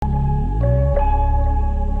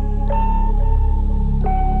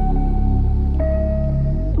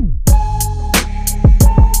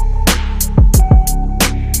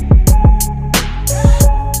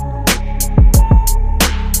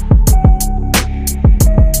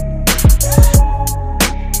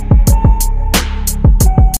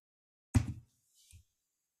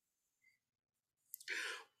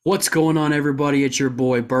What's going on, everybody? It's your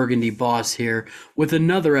boy Burgundy Boss here with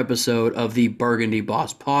another episode of the Burgundy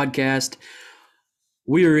Boss podcast.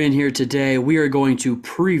 We are in here today. We are going to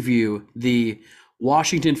preview the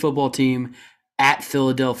Washington football team at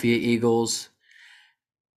Philadelphia Eagles.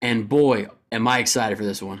 And boy, am I excited for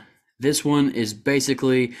this one. This one is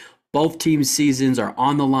basically both teams' seasons are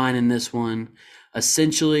on the line in this one.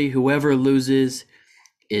 Essentially, whoever loses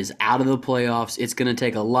is out of the playoffs. It's going to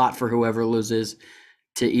take a lot for whoever loses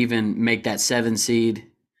to even make that 7 seed.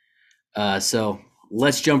 So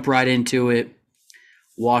let's jump right into it.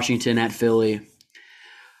 Washington at Philly.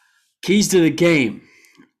 Keys to the game.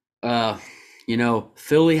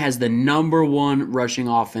 Philly has the number one rushing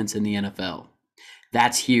offense in the NFL.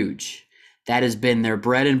 That's huge. That has been their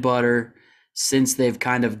bread and butter since they've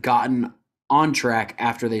kind of gotten on track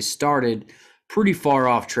after they started pretty far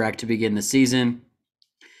off track to begin the season.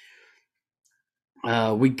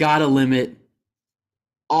 We got to limit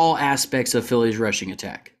all aspects of Philly's rushing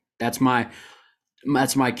attack. That's my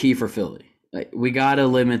key for Philly. We got to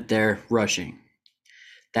limit their rushing.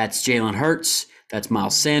 That's Jalen Hurts. That's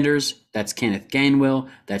Miles Sanders. That's Kenneth Gainwell.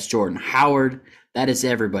 That's Jordan Howard. That is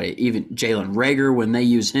everybody. Even Jalen Reagor, when they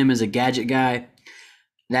use him as a gadget guy.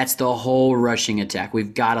 That's the whole rushing attack.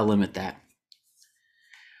 We've got to limit that.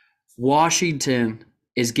 Washington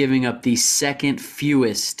is giving up the second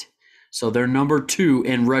fewest. So they're number 2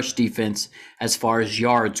 in rush defense as far as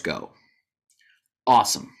yards go.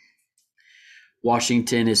 Awesome.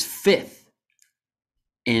 Washington is 5th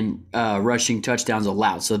in rushing touchdowns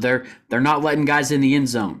allowed. So they're not letting guys in the end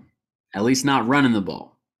zone, at least not running the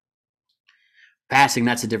ball. Passing,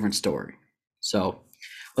 that's a different story. So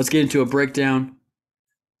let's get into a breakdown.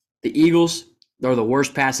 The Eagles are the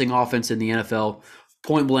worst passing offense in the NFL,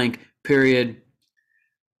 point blank, period.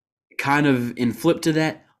 Kind of in flip to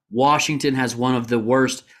that, Washington has one of the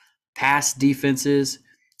worst pass defenses.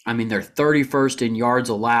 I mean, they're 31st in yards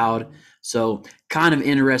allowed. So kind of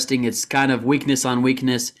interesting. It's kind of weakness on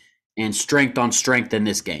weakness and strength on strength in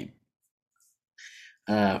this game.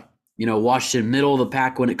 Washington middle of the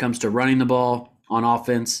pack when it comes to running the ball on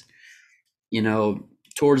offense.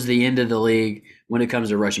 Towards the end of the league, when it comes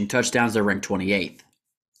to rushing touchdowns, they're ranked 28th.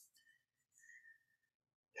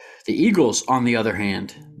 The Eagles, on the other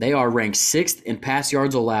hand, they are ranked 6th in pass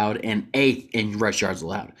yards allowed and 8th in rush yards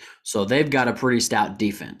allowed. So they've got a pretty stout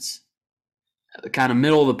defense. Kind of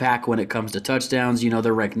middle of the pack when it comes to touchdowns.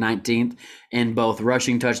 They're ranked 19th in both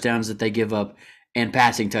rushing touchdowns that they give up and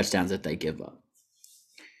passing touchdowns that they give up.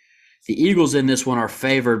 The Eagles in this one are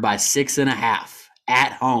favored by 6.5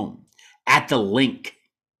 at home at the Link.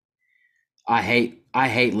 I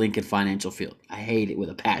hate Lincoln Financial Field. I hate it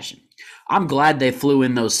with a passion. I'm glad they flew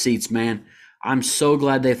in those seats, man. I'm so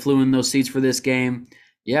glad they flew in those seats for this game.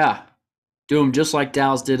 Yeah, do them just like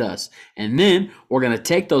Dallas did us. And then we're going to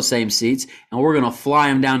take those same seats and we're going to fly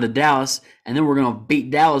them down to Dallas, and then we're going to beat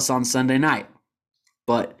Dallas on Sunday night.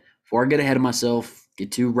 But before I get ahead of myself,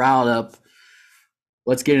 get too riled up,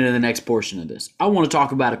 let's get into the next portion of this. I want to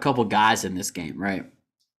talk about a couple guys in this game, right?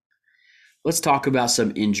 Let's talk about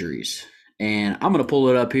some injuries. And I'm going to pull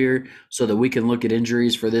it up here so that we can look at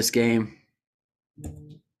injuries for this game.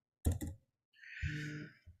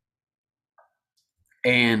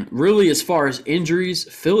 And really, as far as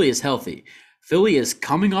injuries, Philly is healthy. Philly is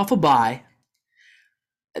coming off a bye.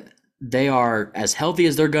 They are as healthy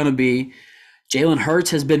as they're going to be. Jalen Hurts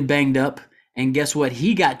has been banged up. And guess what?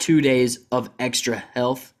 He got 2 days of extra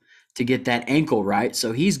health to get that ankle right.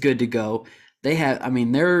 So he's good to go.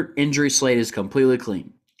 Their injury slate is completely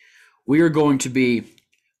clean. We are going to be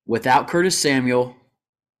without Curtis Samuel.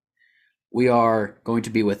 We are going to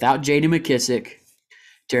be without J.D. McKissick.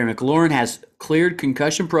 Terry McLaurin has cleared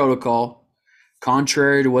concussion protocol,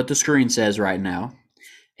 contrary to what the screen says right now.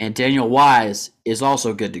 And Daniel Wise is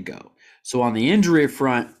also good to go. So on the injury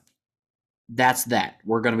front, that's that.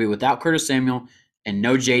 We're going to be without Curtis Samuel and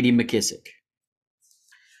no J.D. McKissick.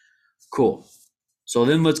 Cool. So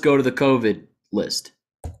then let's go to the COVID list.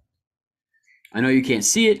 I know you can't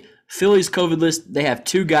see it. Philly's COVID list, they have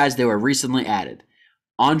 2 guys that were recently added.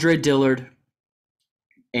 Andre Dillard,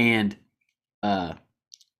 and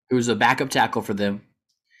who's a backup tackle for them,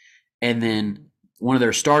 and then one of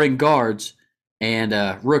their starting guards and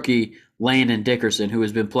rookie Landon Dickerson, who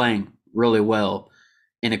has been playing really well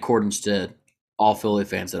in accordance to all Philly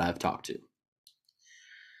fans that I've talked to.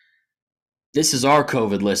 This is our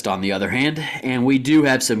COVID list, on the other hand, and we do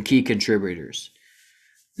have some key contributors.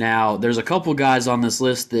 Now, there's a couple guys on this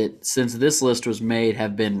list that, since this list was made,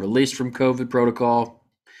 have been released from COVID protocol.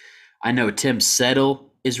 I know Tim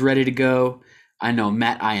Settle is ready to go. I know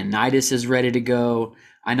Matt Ioannidis is ready to go.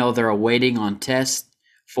 I know they're awaiting on tests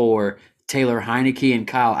for Taylor Heineke and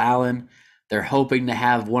Kyle Allen. They're hoping to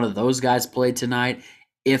have one of those guys play tonight.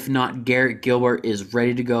 If not, Garrett Gilbert is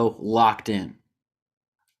ready to go, locked in.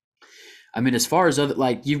 I mean, as far as other,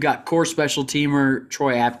 like, you've got core special teamer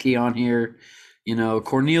Troy Apke on here.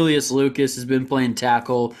 Cornelius Lucas has been playing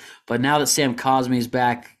tackle, but now that Sam Cosme's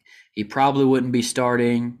back, he probably wouldn't be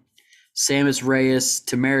starting. Samus Reyes,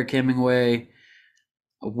 Tamarick Hemingway,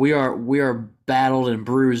 we are battled and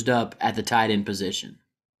bruised up at the tight end position.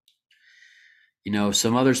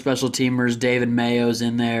 Some other special teamers, David Mayo's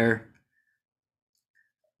in there.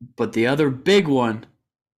 But the other big one,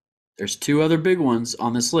 there's two other big ones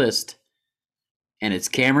on this list, and it's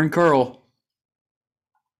Cameron Curl,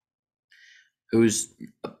 who's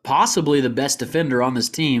possibly the best defender on this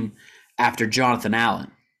team after Jonathan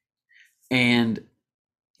Allen. And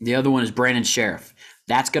the other one is Brandon Sheriff.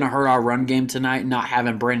 That's going to hurt our run game tonight, not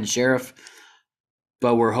having Brandon Sheriff.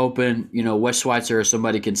 But we're hoping, Wes Schweitzer or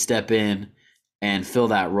somebody can step in and fill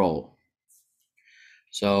that role.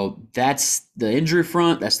 So that's the injury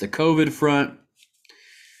front. That's the COVID front.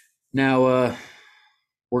 Now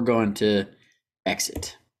we're going to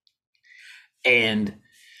exit. And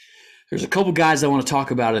there's a couple guys I want to talk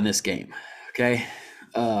about in this game, okay?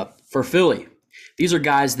 For Philly, these are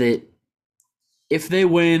guys that if they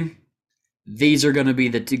win, these are going to be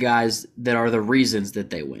the two guys that are the reasons that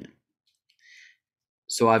they win.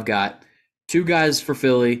 So I've got two guys for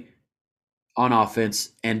Philly on offense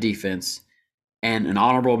and defense and an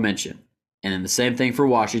honorable mention. And then the same thing for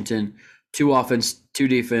Washington, two offense, two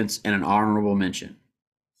defense, and an honorable mention.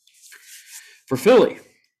 For Philly,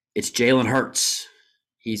 it's Jalen Hurts.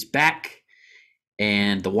 He's back,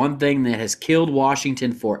 and the one thing that has killed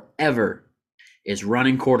Washington forever is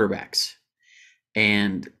running quarterbacks.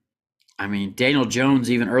 And, I mean, Daniel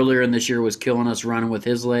Jones even earlier in this year was killing us running with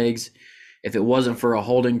his legs. If it wasn't for a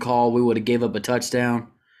holding call, we would have gave up a touchdown.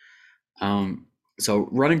 So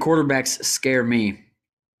running quarterbacks scare me,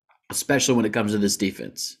 especially when it comes to this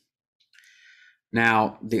defense.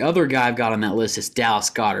 Now, the other guy I've got on that list is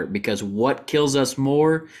Dallas Goedert, because what kills us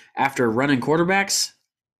more after running quarterbacks?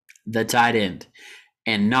 The tight end.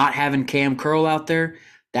 And not having Cam Curl out there,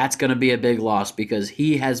 that's going to be a big loss because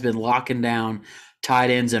he has been locking down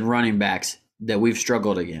tight ends and running backs that we've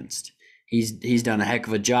struggled against. He's done a heck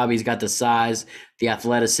of a job. He's got the size, the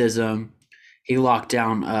athleticism. He locked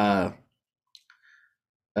down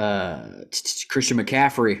Christian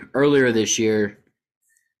McCaffrey earlier this year.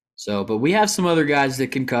 But we have some other guys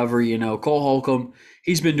that can cover. Cole Holcomb,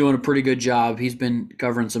 he's been doing a pretty good job. He's been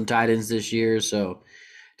covering some tight ends this year, so it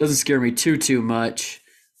doesn't scare me too much.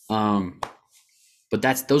 But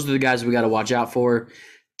those are the guys we got to watch out for.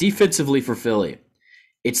 Defensively for Philly,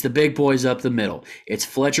 it's the big boys up the middle. It's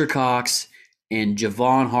Fletcher Cox and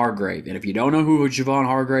Javon Hargrave. And if you don't know who Javon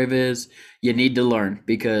Hargrave is, you need to learn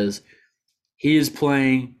because he is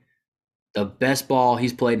playing the best ball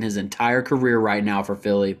he's played in his entire career right now for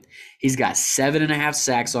Philly. He's got 7.5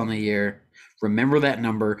 sacks on the year. Remember that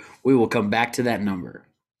number. We will come back to that number.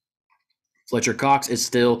 Fletcher Cox is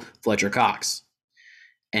still Fletcher Cox,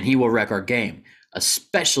 and he will wreck our game,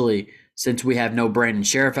 especially since we have no Brandon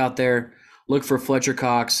Sheriff out there. Look for Fletcher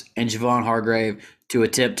Cox and Javon Hargrave to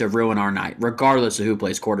attempt to ruin our night, regardless of who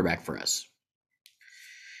plays quarterback for us.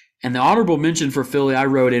 And the honorable mention for Philly I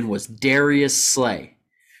wrote in was Darius Slay,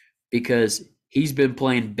 because he's been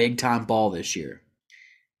playing big-time ball this year.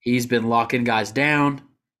 He's been locking guys down.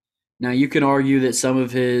 Now, you can argue that some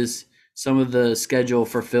of the schedule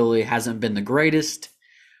for Philly hasn't been the greatest.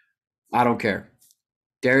 I don't care.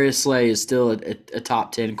 Darius Slay is still a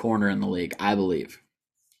top 10 corner in the league, I believe.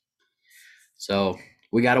 So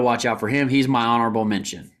we got to watch out for him. He's my honorable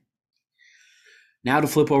mention. Now to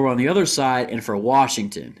flip over on the other side and for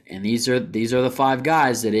Washington. And these are the five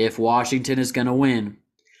guys that if Washington is going to win,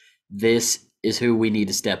 this is who we need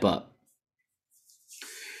to step up.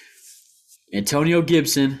 Antonio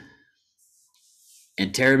Gibson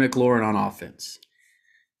and Terry McLaurin on offense.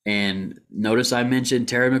 And notice I mentioned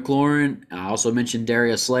Terry McLaurin. I also mentioned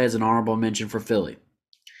Darius Slay as an honorable mention for Philly.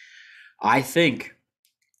 I think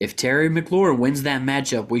if Terry McLaurin wins that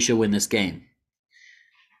matchup, we should win this game.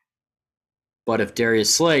 But if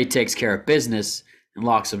Darius Slay takes care of business and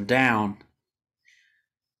locks him down,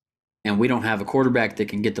 and we don't have a quarterback that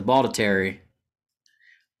can get the ball to Terry,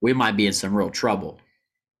 we might be in some real trouble.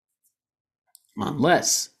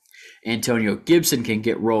 Unless Antonio Gibson can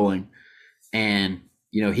get rolling and,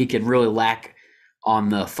 he can really lack on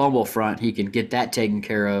the fumble front. He can get that taken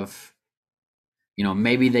care of.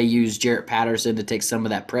 Maybe they use Jarrett Patterson to take some of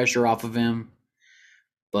that pressure off of him.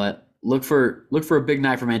 But look for a big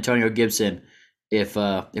night from Antonio Gibson if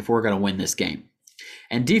we're going to win this game.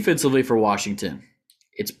 And defensively for Washington,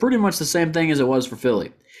 It's pretty much the same thing as it was for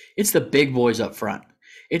Philly. It's the big boys up front.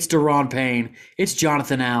 It's Deron Payne. It's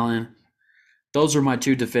Jonathan Allen. Those are my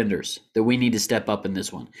two defenders that we need to step up in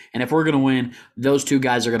this one. And if we're going to win, those two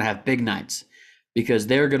guys are going to have big nights because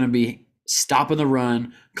they're going to be stopping the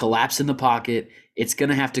run, collapsing the pocket. It's going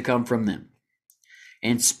to have to come from them.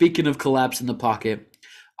 And speaking of collapse in the pocket,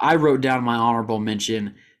 I wrote down my honorable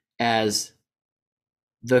mention as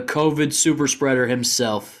the COVID super spreader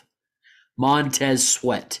himself, Montez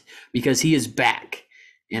Sweat, because he is back.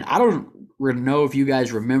 And I don't know if you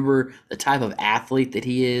guys remember the type of athlete that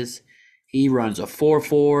he is. He runs a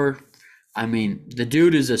 4.4. I mean, the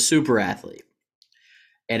dude is a super athlete.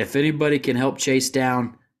 And if anybody can help chase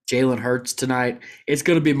down Jalen Hurts tonight, it's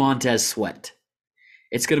going to be Montez Sweat.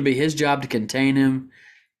 It's going to be his job to contain him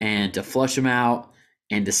and to flush him out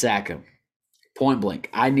and to sack him. Point blank.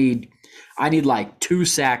 I need like 2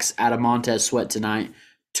 sacks out of Montez Sweat tonight,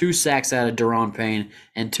 2 sacks out of Deron Payne,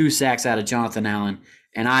 and 2 sacks out of Jonathan Allen,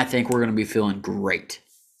 and I think we're going to be feeling great.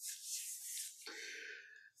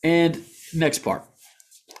 And next part.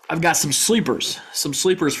 I've got some sleepers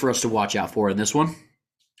for us to watch out for in this one.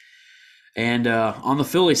 And on the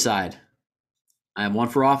Philly side, I have one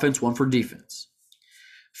for offense, one for defense.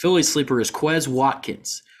 Philly sleeper is Quez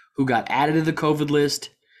Watkins, who got added to the COVID list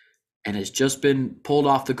and has just been pulled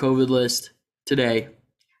off the COVID list today.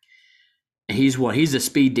 And he's a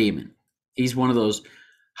speed demon. He's one of those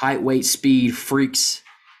height, weight, speed freaks,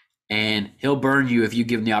 and he'll burn you if you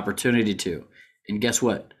give him the opportunity to. And guess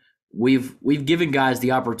what? We've given guys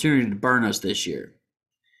the opportunity to burn us this year.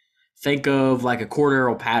 Think of like a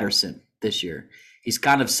Cordero Patterson this year. He's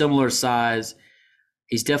kind of similar size.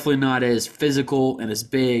 He's definitely not as physical and as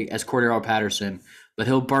big as Cordero Patterson, but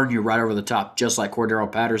he'll burn you right over the top, just like Cordero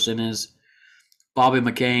Patterson is. Bobby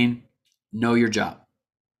McCain, know your job.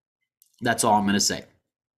 That's all I'm going to say.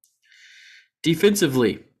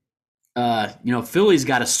 Defensively, Philly's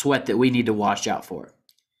got a Sweat that we need to watch out for.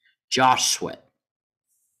 Josh Sweat.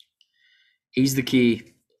 He's the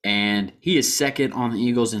key, and he is second on the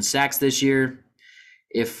Eagles in sacks this year.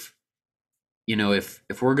 If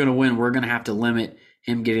we're going to win, we're going to have to limit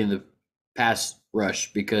him getting the pass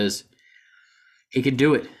rush because he can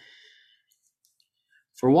do it.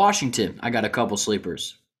 For Washington, I got a couple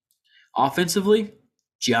sleepers. Offensively,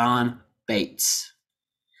 John Bates.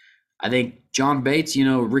 I think John Bates,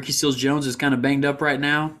 Ricky Seals-Jones is kind of banged up right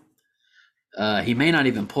now. He may not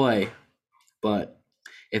even play, but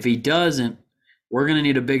if he doesn't, we're going to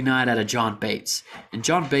need a big night out of John Bates. And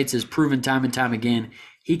John Bates has proven time and time again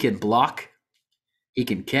he can block, he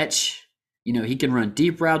can catch, he can run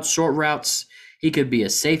deep routes, short routes. He could be a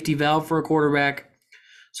safety valve for a quarterback.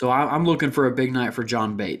 So I'm looking for a big night for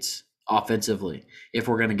John Bates offensively if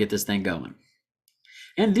we're going to get this thing going.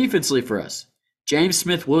 And defensively for us, James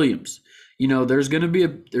Smith-Williams. There's going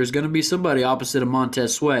to be somebody opposite of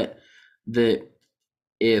Montez Sweat that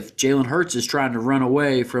if Jalen Hurts is trying to run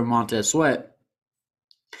away from Montez Sweat,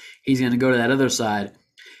 he's going to go to that other side.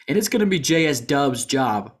 And it's going to be J.S. Dub's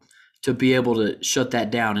job to be able to shut that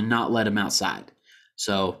down and not let him outside.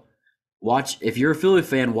 So if you're a Philly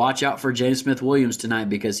fan, watch out for James Smith-Williams tonight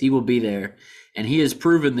because he will be there. And he has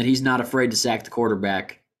proven that he's not afraid to sack the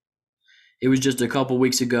quarterback. It was just a couple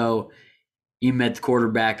weeks ago he met the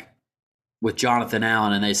quarterback with Jonathan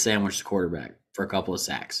Allen and they sandwiched the quarterback for a couple of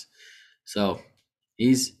sacks. So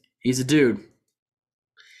he's a dude.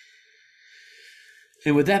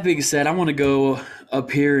 And with that being said, I want to go up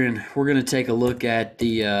here and we're going to take a look at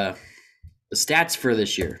the stats for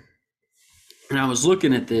this year. And I was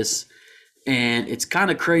looking at this, and it's kind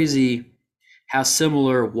of crazy how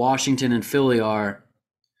similar Washington and Philly are.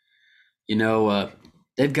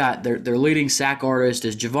 They've got their leading sack artist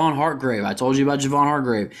is Javon Hargrave. I told you about Javon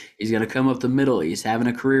Hargrave. He's going to come up the middle. He's having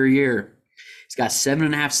a career year. He's got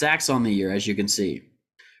 7.5 sacks on the year, as you can see.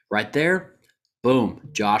 Right there, boom,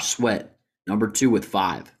 Josh Sweat, number 2 with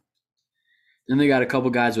 5. Then they got a couple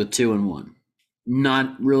guys with 2 and 1.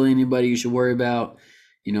 Not really anybody you should worry about.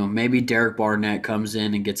 Maybe Derek Barnett comes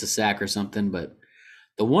in and gets a sack or something. But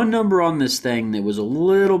the one number on this thing that was a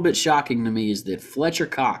little bit shocking to me is that Fletcher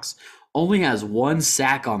Cox only has 1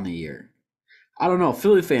 sack on the year. I don't know.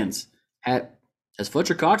 Philly fans, has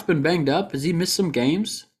Fletcher Cox been banged up? Has he missed some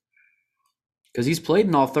games? Because he's played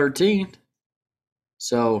in all 13.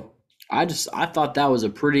 So I thought that was a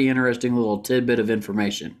pretty interesting little tidbit of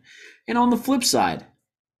information. And on the flip side,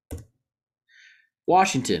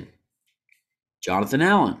 Washington, Jonathan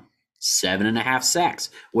Allen, 7.5 sacks,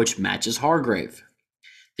 which matches Hargrave.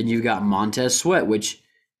 Then you've got Montez Sweat, which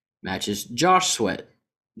matches Josh Sweat.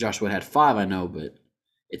 Josh Sweat had 5, I know, but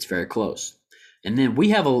it's very close. And then we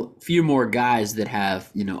have a few more guys that have,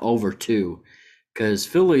 over 2. because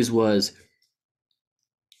Phillies was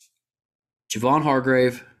Javon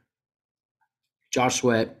Hargrave, Josh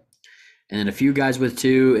Sweat, and then a few guys with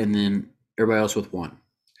 2, and then everybody else with 1.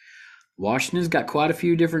 Washington's got quite a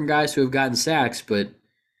few different guys who have gotten sacks, but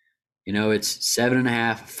it's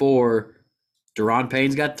 7.5, 4. Deron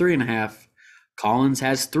Payne's got 3.5. Collins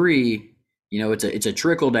has 3. It's a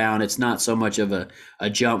trickle down. It's not so much of a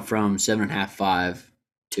jump from 7.5, 5,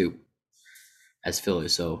 2 as Philly.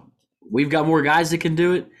 So we've got more guys that can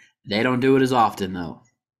do it. They don't do it as often though.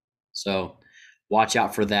 So watch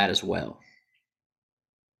out for that as well.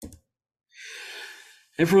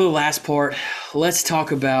 And for the last part, let's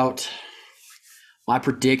talk about my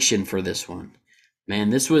prediction for this one. Man,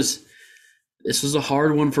 this was a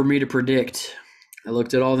hard one for me to predict. I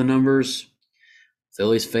looked at all the numbers.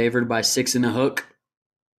 Philly's favored by 6.5.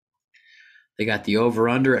 They got the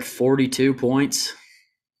over-under at 42 points.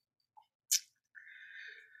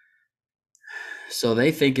 So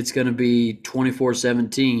they think it's going to be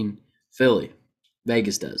 24-17 Philly.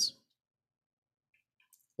 Vegas does.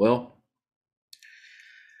 Well,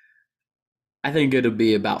 I think it'll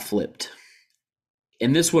be about flipped.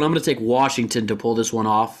 In this one, I'm going to take Washington to pull this one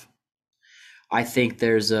off. I think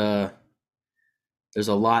there's a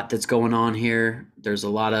lot that's going on here. There's a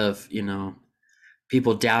lot of,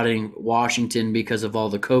 people doubting Washington because of all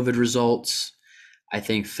the COVID results. I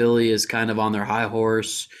think Philly is kind of on their high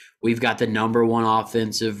horse. We've got the number 1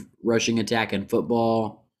 offensive rushing attack in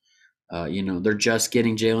football. They're just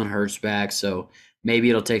getting Jalen Hurts back, so maybe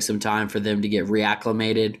it'll take some time for them to get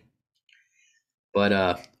reacclimated.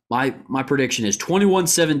 But my prediction is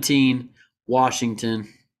 21-17 Washington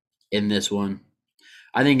in this one.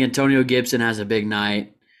 I think Antonio Gibson has a big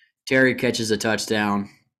night. Terry catches a touchdown.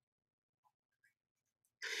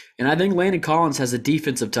 And I think Landon Collins has a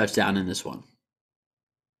defensive touchdown in this one.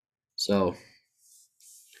 So,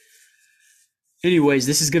 anyways,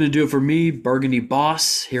 this is going to do it for me, Burgundy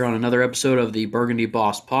Boss, here on another episode of the Burgundy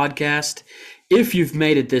Boss podcast. If you've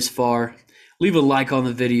made it this far, leave a like on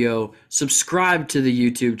the video, subscribe to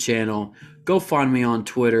the YouTube channel, go find me on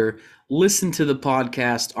Twitter, listen to the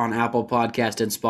podcast on Apple Podcast and Spotify.